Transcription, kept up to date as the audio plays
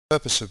The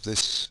purpose of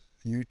this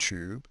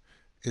YouTube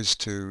is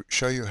to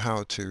show you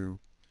how to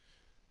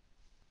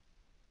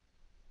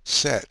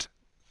set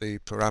the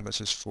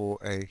parameters for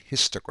a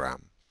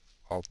histogram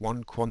of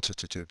one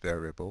quantitative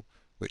variable,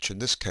 which in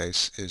this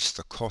case is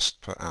the cost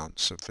per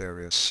ounce of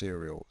various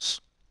cereals.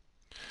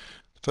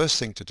 The first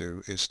thing to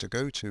do is to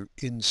go to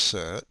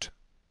Insert,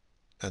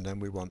 and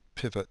then we want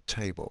Pivot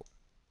Table.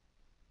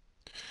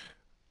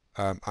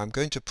 I'm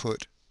going to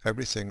put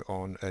everything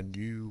on a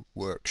new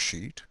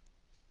worksheet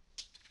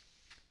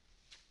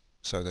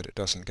so that it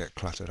doesn't get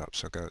cluttered up.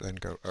 So go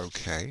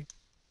OK.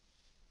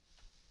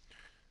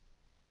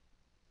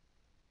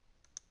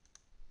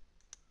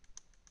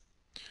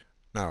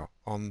 Now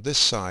on this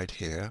side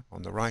here,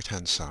 on the right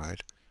hand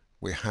side,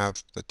 we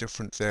have the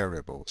different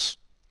variables.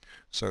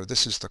 So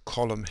this is the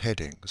column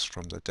headings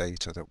from the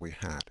data that we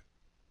had.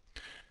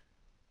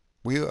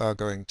 We are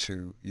going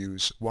to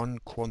use one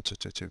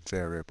quantitative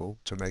variable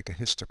to make a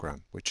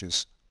histogram, which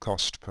is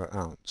cost per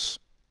ounce.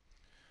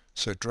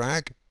 So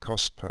drag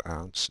cost per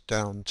ounce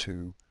down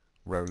to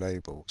row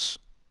labels.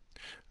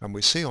 And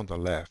we see on the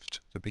left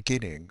the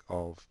beginning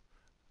of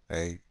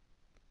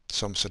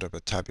some sort of a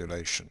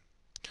tabulation.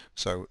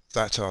 So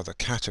that are the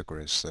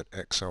categories that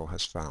Excel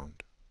has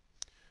found.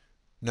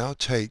 Now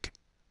take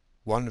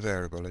one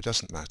variable, it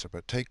doesn't matter,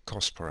 but take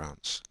cost per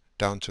ounce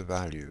down to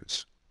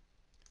values.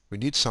 We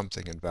need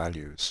something in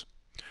values.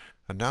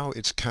 And now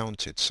it's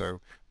counted,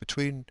 so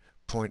between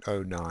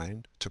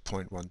 0.09 to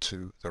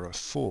 0.12 there are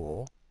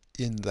 4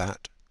 in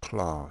that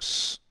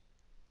class.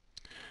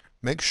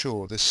 Make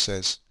sure this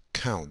says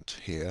count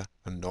here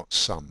and not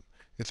sum.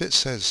 If it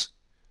says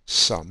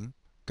sum,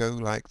 go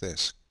like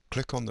this.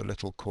 Click on the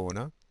little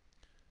corner,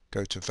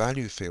 go to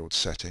Value Field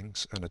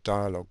Settings, and a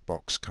dialog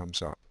box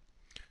comes up.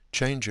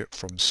 Change it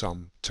from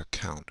sum to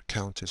count.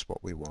 Count is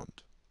what we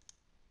want.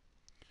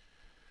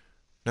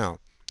 Now,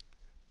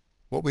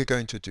 what we're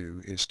going to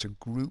do is to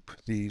group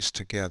these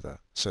together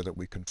so that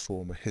we can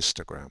form a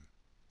histogram.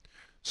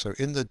 So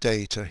in the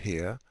data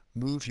here,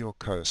 move your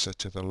cursor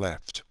to the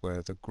left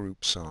where the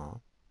groups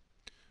are.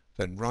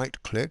 Then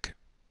right-click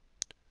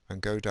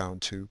and go down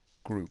to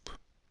Group.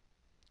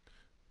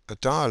 A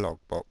dialog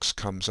box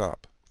comes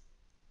up.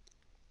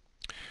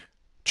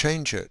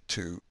 Change it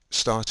to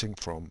starting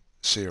from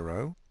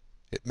 0.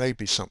 It may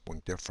be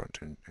something different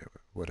in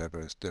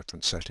whatever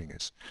different setting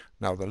is.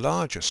 Now the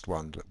largest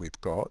one that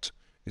we've got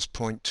is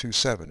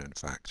 0.27 in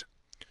fact.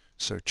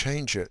 So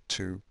change it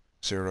to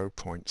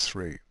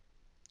 0.3.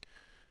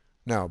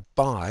 Now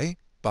by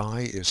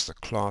is the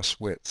class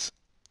width.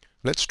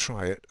 Let's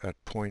try it at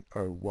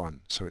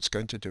 0.01. So it's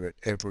going to do it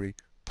every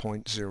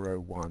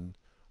 0.01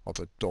 of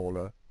a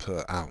dollar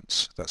per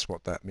ounce. That's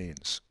what that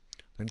means.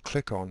 Then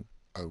click on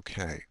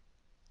OK.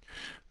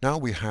 Now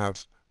we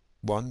have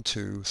 1,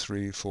 2,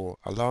 3, 4,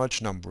 a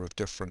large number of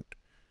different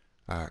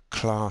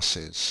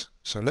classes.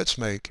 So let's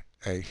make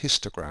a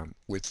histogram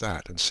with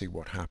that and see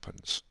what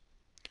happens.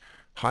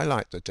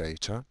 Highlight the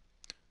data,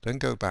 then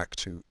go back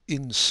to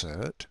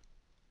Insert,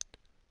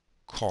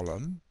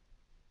 Column,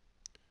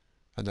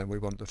 and then we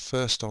want the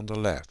first on the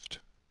left.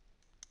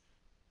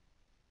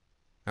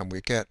 And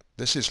we get,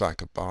 this is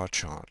like a bar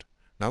chart.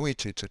 Now we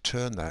need to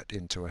turn that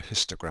into a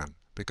histogram,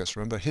 because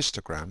remember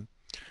histogram,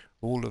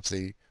 all of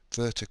the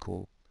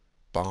vertical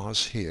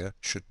bars here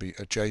should be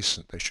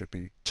adjacent, they should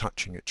be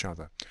touching each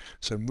other.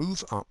 So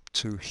move up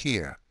to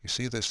here. You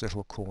see this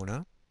little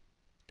corner?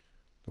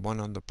 The one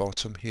on the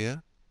bottom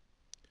here?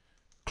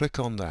 Click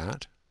on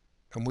that,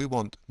 and we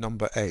want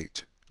number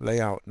 8,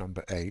 layout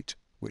number 8,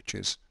 which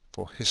is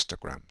for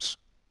histograms.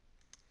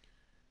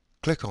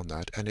 Click on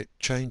that and it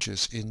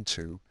changes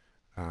into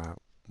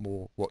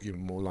what you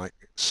more like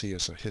see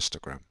as a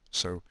histogram.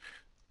 So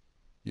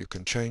you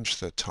can change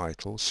the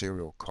title,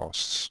 Serial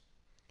Costs.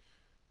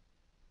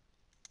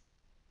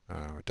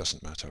 It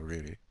doesn't matter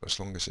really, as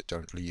long as it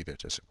don't leave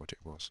it as what it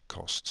was,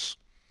 costs.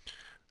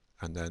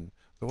 And then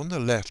on the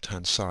left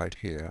hand side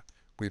here,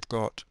 we've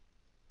got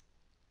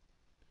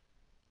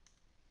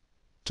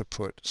to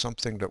put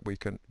something that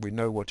we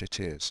know what it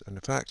is. And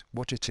in fact,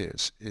 what it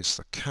is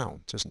the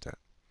count, isn't it?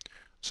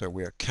 So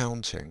we are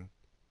counting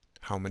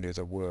how many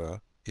there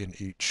were in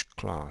each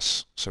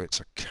class. So it's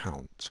a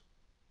count.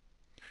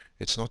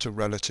 It's not a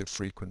relative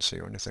frequency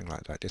or anything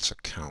like that. It's a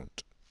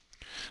count.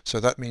 So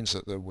that means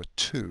that there were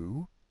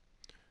 2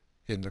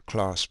 in the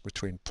class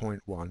between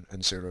 0.1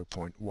 and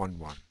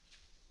 0.11.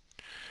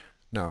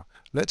 Now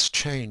let's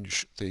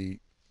change the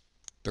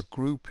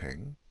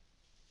grouping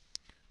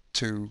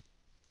to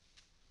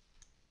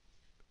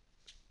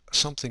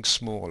something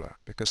smaller,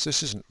 because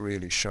this isn't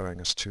really showing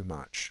us too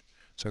much.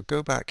 So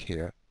go back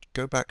here,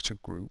 go back to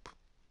group.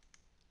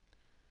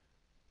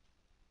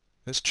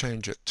 Let's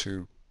change it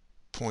to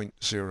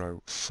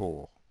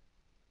 0.04.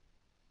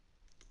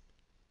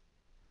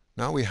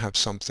 Now we have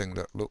something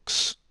that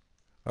looks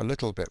a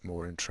little bit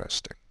more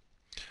interesting.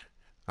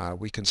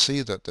 We can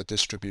see that the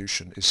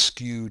distribution is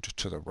skewed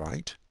to the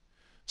right.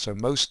 So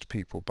most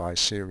people buy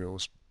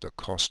cereals that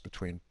cost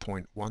between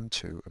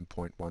 0.12 and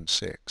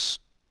 0.16.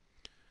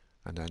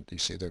 And then you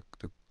see the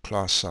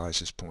class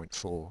size is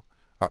 0.4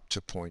 up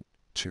to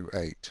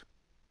 0.28.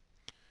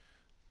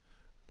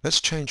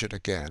 Let's change it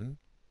again.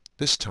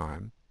 This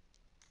time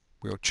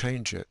we'll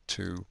change it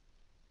to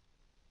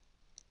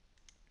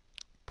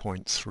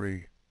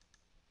 0.3.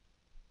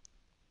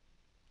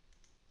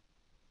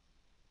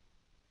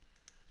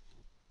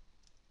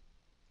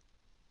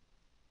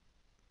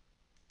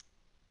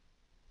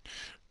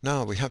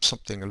 Now we have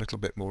something a little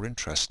bit more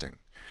interesting.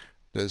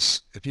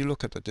 If you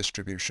look at the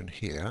distribution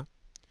here,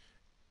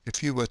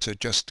 if you were to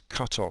just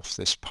cut off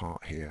this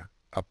part here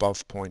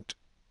above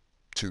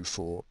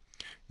 0.24,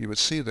 you would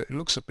see that it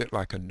looks a bit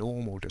like a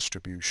normal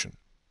distribution,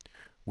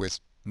 with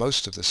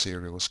most of the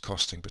cereals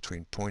costing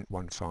between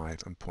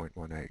 0.15 and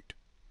 0.18.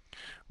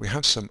 We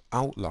have some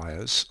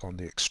outliers on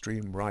the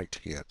extreme right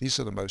here. These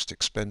are the most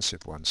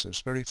expensive ones.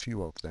 There's very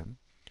few of them,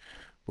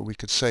 but we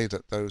could say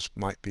that those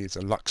might be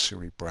the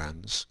luxury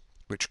brands,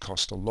 which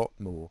cost a lot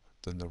more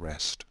than the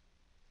rest.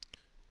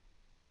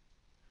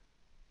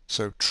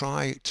 So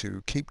try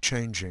to keep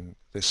changing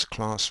this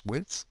class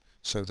width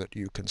so that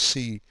you can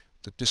see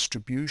the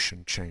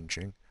distribution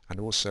changing and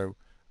also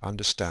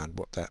understand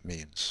what that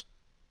means.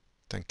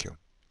 Thank you.